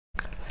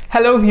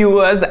Hello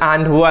viewers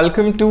and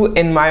welcome to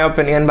In My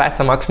Opinion by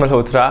Samaksh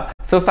Malhotra.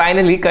 So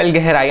finally कल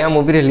गहराइयाँ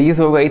movie release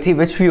हो गई थी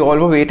which we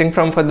all were waiting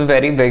from for the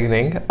very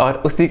beginning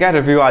और उसी का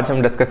review आज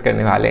हम डिस्कस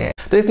करने वाले हैं।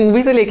 तो इस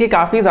मूवी से लेके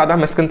काफी ज्यादा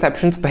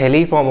मिसकंसेप्शंस पहले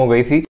ही फॉर्म हो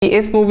गई थी कि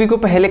इस मूवी को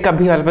पहले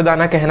कभी अलविदा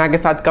ना कहना के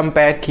साथ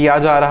कंपेयर किया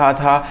जा रहा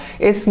था।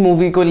 इस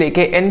मूवी को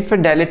लेके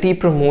इनफिडेलिटी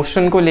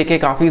प्रमोशन को लेके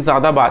काफी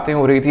ज्यादा बातें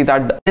हो रही थी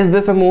that is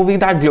this a movie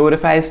that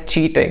glorifies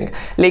cheating,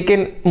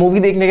 लेकिन मूवी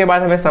देखने के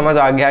बाद हमें समझ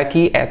आ गया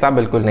कि ऐसा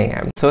बिल्कुल नहीं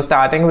है। So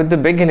starting with the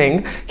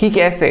beginning कि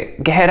कैसे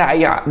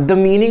गहराइयाँ, the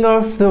meaning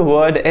of the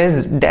word is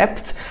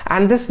depth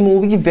and this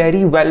movie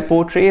very well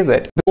portrays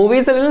it. The movie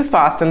is a little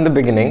fast in the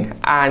beginning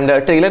and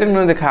trailer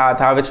इन्होंने दिखाया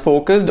था which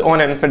focused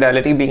on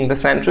infidelity being the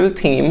central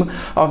theme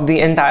of the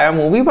entire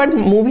movie, but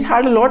movie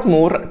had a lot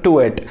more to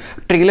it.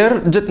 Trailer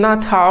जितना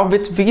था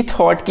which we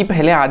thought कि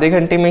पहले आधे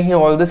घंटे में ही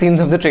all the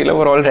scenes of the trailer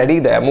were already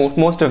there,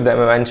 most of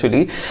them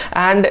eventually,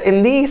 and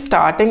in the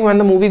starting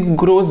when the movie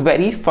grows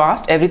very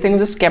fast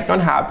everything just kept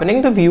on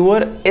happening. The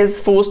viewer is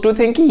forced to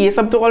think कि ये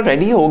सब तो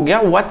already हो गया,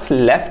 what's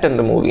left in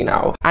the movie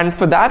now? And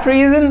for that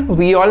reason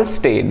we all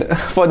stayed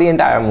for the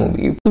entire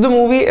movie. So the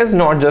movie is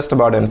not just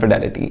about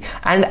infidelity,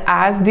 and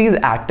as these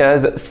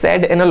actors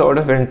said in a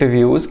lot of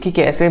interviews कि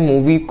कैसे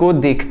movie को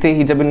देखते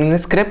ही जब इन्होंने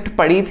script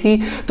पढ़ी थी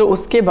तो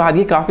उसके बाद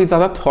ये काफी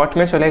ज्यादा थॉट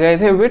में चले गए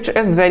थे, which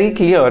is very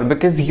clear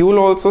because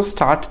you'll also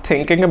start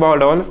thinking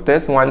about all of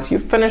this once you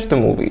finish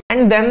the movie.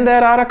 And then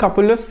there are a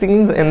couple of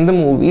scenes in the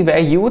movie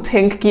where you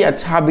think कि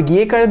अच्छा अब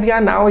ये कर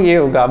दिया now ये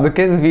होगा,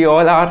 because we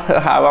all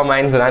have our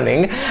minds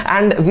running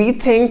and we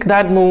think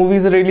that movie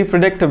is really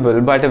predictable,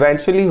 but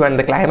eventually when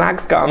the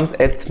climax comes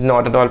it's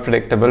not at all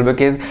predictable,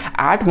 because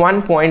at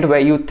one point where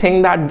you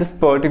think that this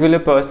particular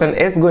person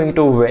is going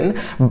to win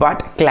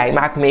but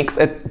climax makes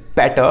it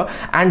better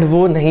and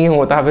वो नहीं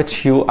होता which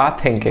you are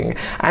thinking,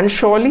 and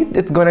surely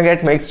it's gonna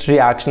get mixed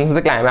reactions.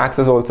 The climax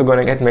is also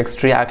gonna get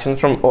mixed reactions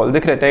from all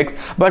the critics,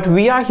 but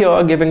we are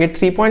here giving it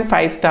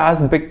 3.5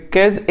 stars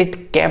because it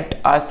kept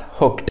us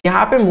hooked.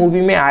 यहाँ पे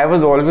movie में I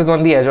was always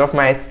on the edge of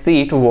my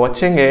seat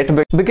watching it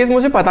because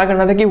मुझे पता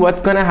करना था कि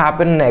what's gonna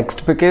happen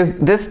next, because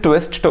this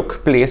twist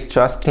took place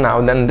just now,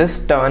 then this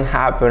turn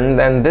happened,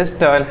 then this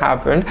turn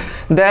happened.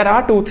 There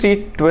are 2-3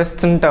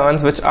 twists and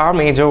turns which are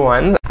major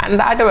ones and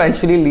that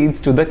eventually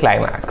leads to the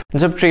climax.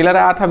 जब trailer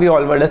आया था we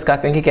all were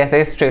discussing कि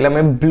कैसे इस trailer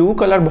में blue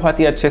colour बहुत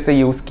ही अच्छे से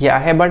यूज किया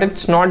है, but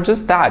it's not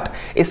just that.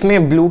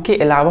 इसमें ब्लू के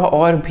अलावा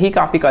और भी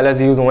काफी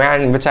कलर्स यूज हुए हैं,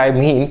 and which I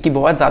mean कि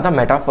बहुत ज्यादा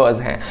मेटाफर्स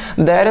हैं.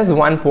 There is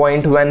one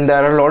point when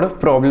there are a lot of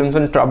problems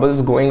and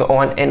troubles going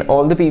on in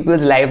all the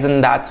people's lives,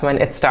 and that's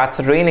when it starts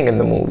raining in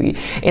the movie.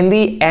 In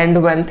the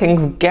end, when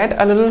things get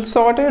a little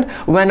sorted,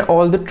 when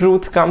all the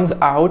truth comes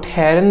out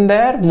here and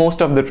there,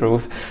 most of the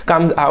truth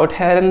comes out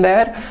here and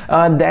there,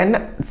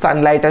 then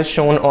sunlight is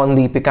shown on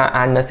Deepika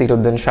and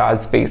Naseeruddin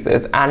Shah's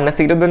faces, and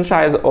Naseeruddin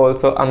Shah is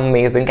also an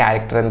amazing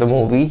character in the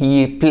movie.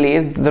 He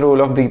plays the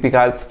role of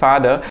Deepika's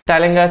father,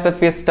 telling us if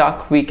we're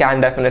stuck we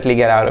can definitely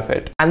get out of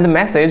it, and the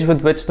message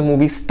with which the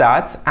movie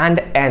starts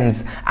and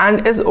ends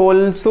and is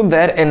also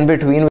there in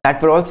between,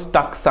 that we're all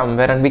stuck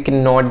somewhere and we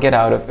cannot get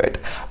out of it,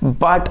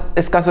 but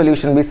इसका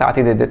solution भी साथ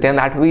ही दे देते हैं,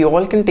 that we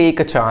all can take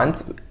a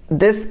chance.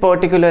 This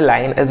particular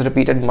line is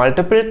repeated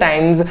multiple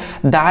times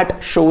that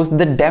shows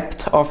the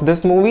depth of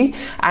this movie,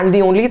 and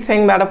the only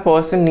thing that a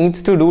person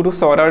needs to do to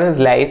sort out his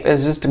life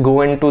is just go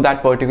into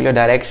that particular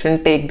direction,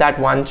 take that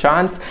one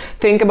chance,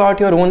 think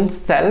about your own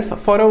self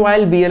for a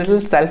while, be a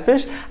little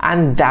selfish,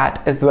 and that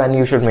is when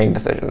you should make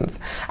decisions.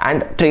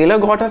 And trailer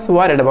got us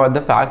worried about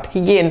the fact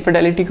कि ये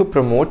infidelity को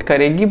promote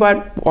करेगी,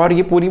 but और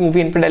ये पूरी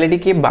movie infidelity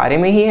के बारे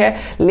में ही है,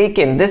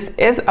 लेकिन this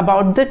is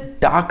about the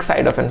dark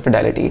side of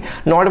infidelity,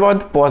 not about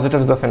the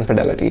positives of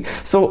infidelity.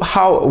 So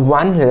how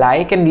one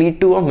lie can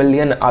lead to a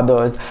million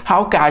others,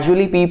 how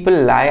casually people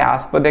lie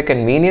as per their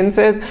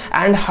conveniences,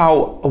 and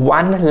how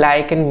one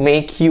lie can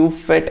make you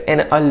fit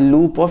in a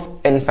loop of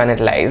infinite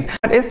lies.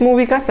 इस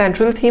movie का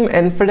central theme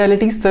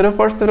infidelity सिर्फ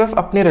और सिर्फ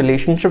अपने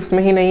relationships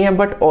में ही नहीं है,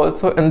 but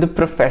also in the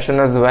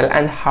profession as well,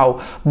 and how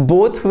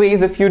both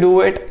ways if you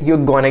do it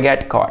you're gonna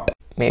get caught.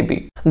 Maybe.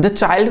 The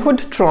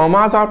childhood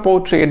traumas are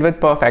portrayed with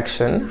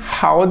perfection.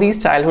 How these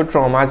childhood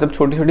traumas, जब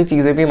छोटी छोटी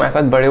चीजें भी हमारे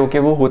साथ बड़े होके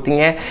वो होती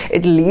हैं,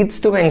 it leads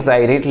to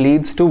anxiety, it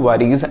leads to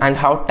worries, and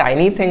how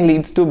tiny thing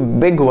leads to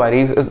big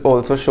worries is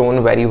also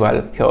shown very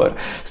well here.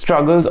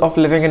 Struggles of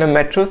living in a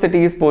metro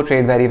city is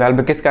portrayed very well,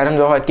 because Karan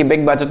Johar की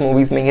big budget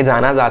movies में ये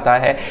जाना जाता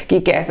है कि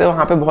कैसे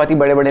वहाँ पे बहुत ही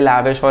बड़े बड़े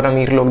lavish और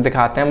अमीर लोग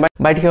दिखाते हैं,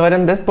 but here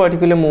in this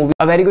particular movie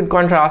a very good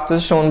contrast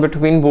is shown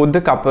between both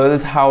the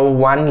couples, how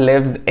one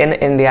lives in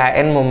India,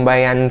 in Mumbai,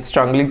 and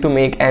struggling to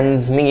make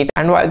ends meet,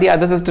 and while the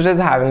other sister is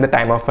having the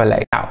time of her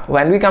life. Now,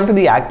 when we come to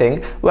the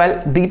acting, well,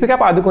 Deepika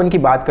Padukone की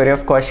बात करें,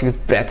 of course she's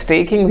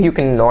breathtaking. You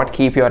cannot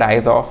keep your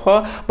eyes off her.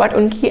 But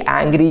उनकी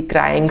angry,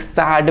 crying,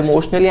 sad,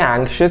 emotionally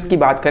anxious की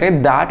बात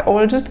करें, that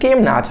all just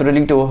came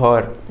naturally to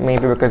her,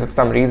 maybe because of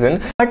some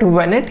reason. But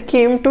when it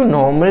came to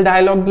normal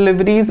dialogue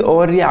deliveries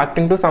or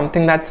reacting to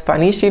something that's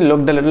funny, she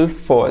looked a little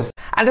forced.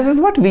 And this is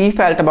what we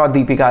felt about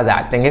Deepika's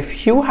acting.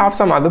 If you have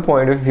some other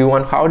point of view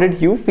on how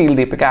did you feel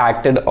Deepika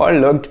acted or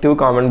looked, do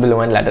comment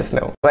below and let us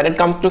know. When it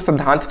comes to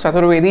Siddhant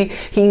Chaturvedi,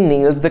 he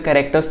nails the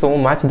character so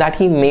much that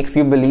he makes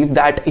you believe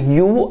that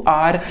you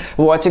are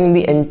watching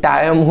the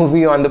entire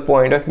movie on the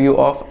point of view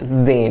of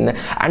Zayn,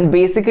 and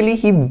basically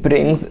he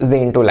brings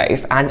Zayn to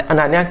life. And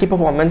Ananya ki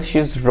performance,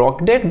 she's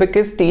rocked it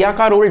because Tia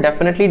ka role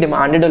definitely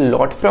demanded a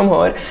lot from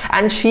her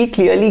and she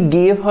clearly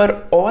gave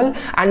her all,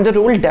 and the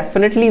role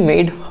definitely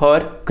made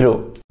her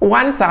grow.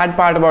 One sad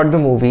part about the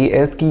movie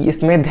is कि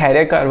इसमें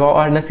धैर्य करवा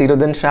और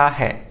नसीरुद्दीन शाह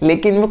है,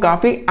 लेकिन वो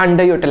काफी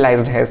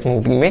underutilized है इस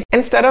movie में.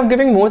 Instead of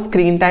giving more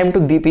screen time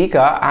to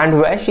Deepika and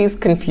where she's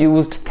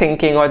confused,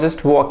 thinking or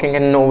just walking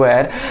in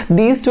nowhere,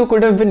 these two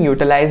could have been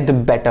utilized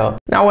better.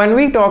 Now when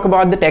we talk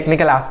about the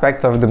technical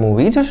aspects of the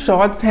movie, जो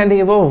shots हैं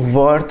they were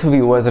worth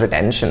viewers'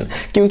 retention,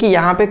 क्योंकि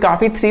यहाँ पे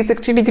काफी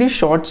 360 degree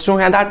shots जो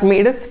हैं that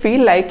made us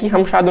feel like कि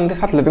हम शायद उनके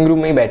साथ living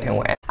room में ही बैठे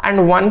हुए हैं.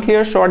 And one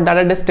clear shot that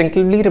I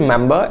distinctively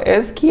remember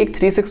is कि एक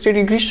 360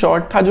 degree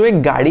shot था जो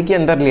एक गाड़ी के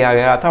अंदर लिया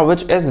गया था,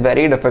 which is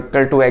very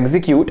difficult to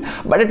execute,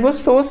 but it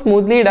was so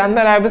smoothly done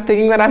that I was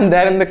thinking that I'm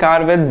there in the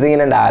car with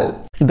Zayn and Al.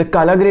 The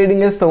color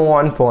grading is so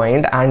on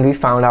point, and we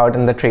found out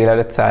in the trailer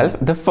itself.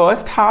 The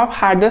first half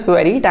had this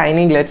very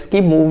tiny glitch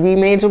कि movie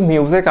में जो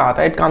music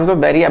आता है, it comes up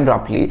very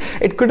abruptly.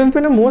 It could have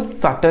been a more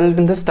subtle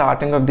in the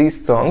starting of these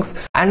songs,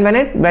 and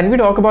when we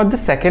talk about the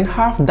second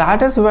half,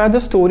 that is where the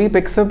story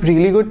picks up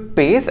really good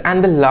pace,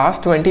 and the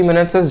last 20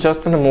 minutes is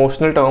just an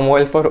emotional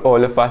turmoil for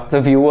all of us,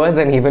 the viewers,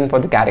 and even for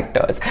the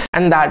characters.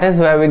 And that is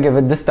where we give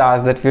it the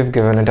stars that we've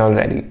given it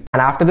already.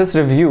 And after this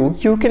review,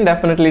 you can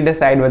definitely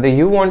decide whether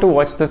you want to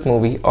watch this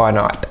movie or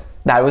not.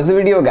 That was the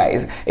video,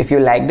 guys. If you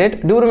liked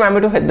it, do remember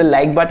to hit the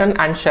like button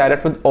and share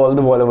it with all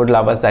the Bollywood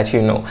lovers that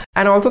you know.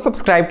 And also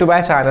subscribe to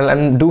my channel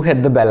and do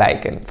hit the bell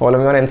icon. Follow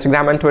me on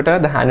Instagram and Twitter.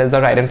 The handles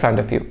are right in front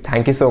of you.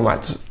 Thank you so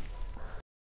much.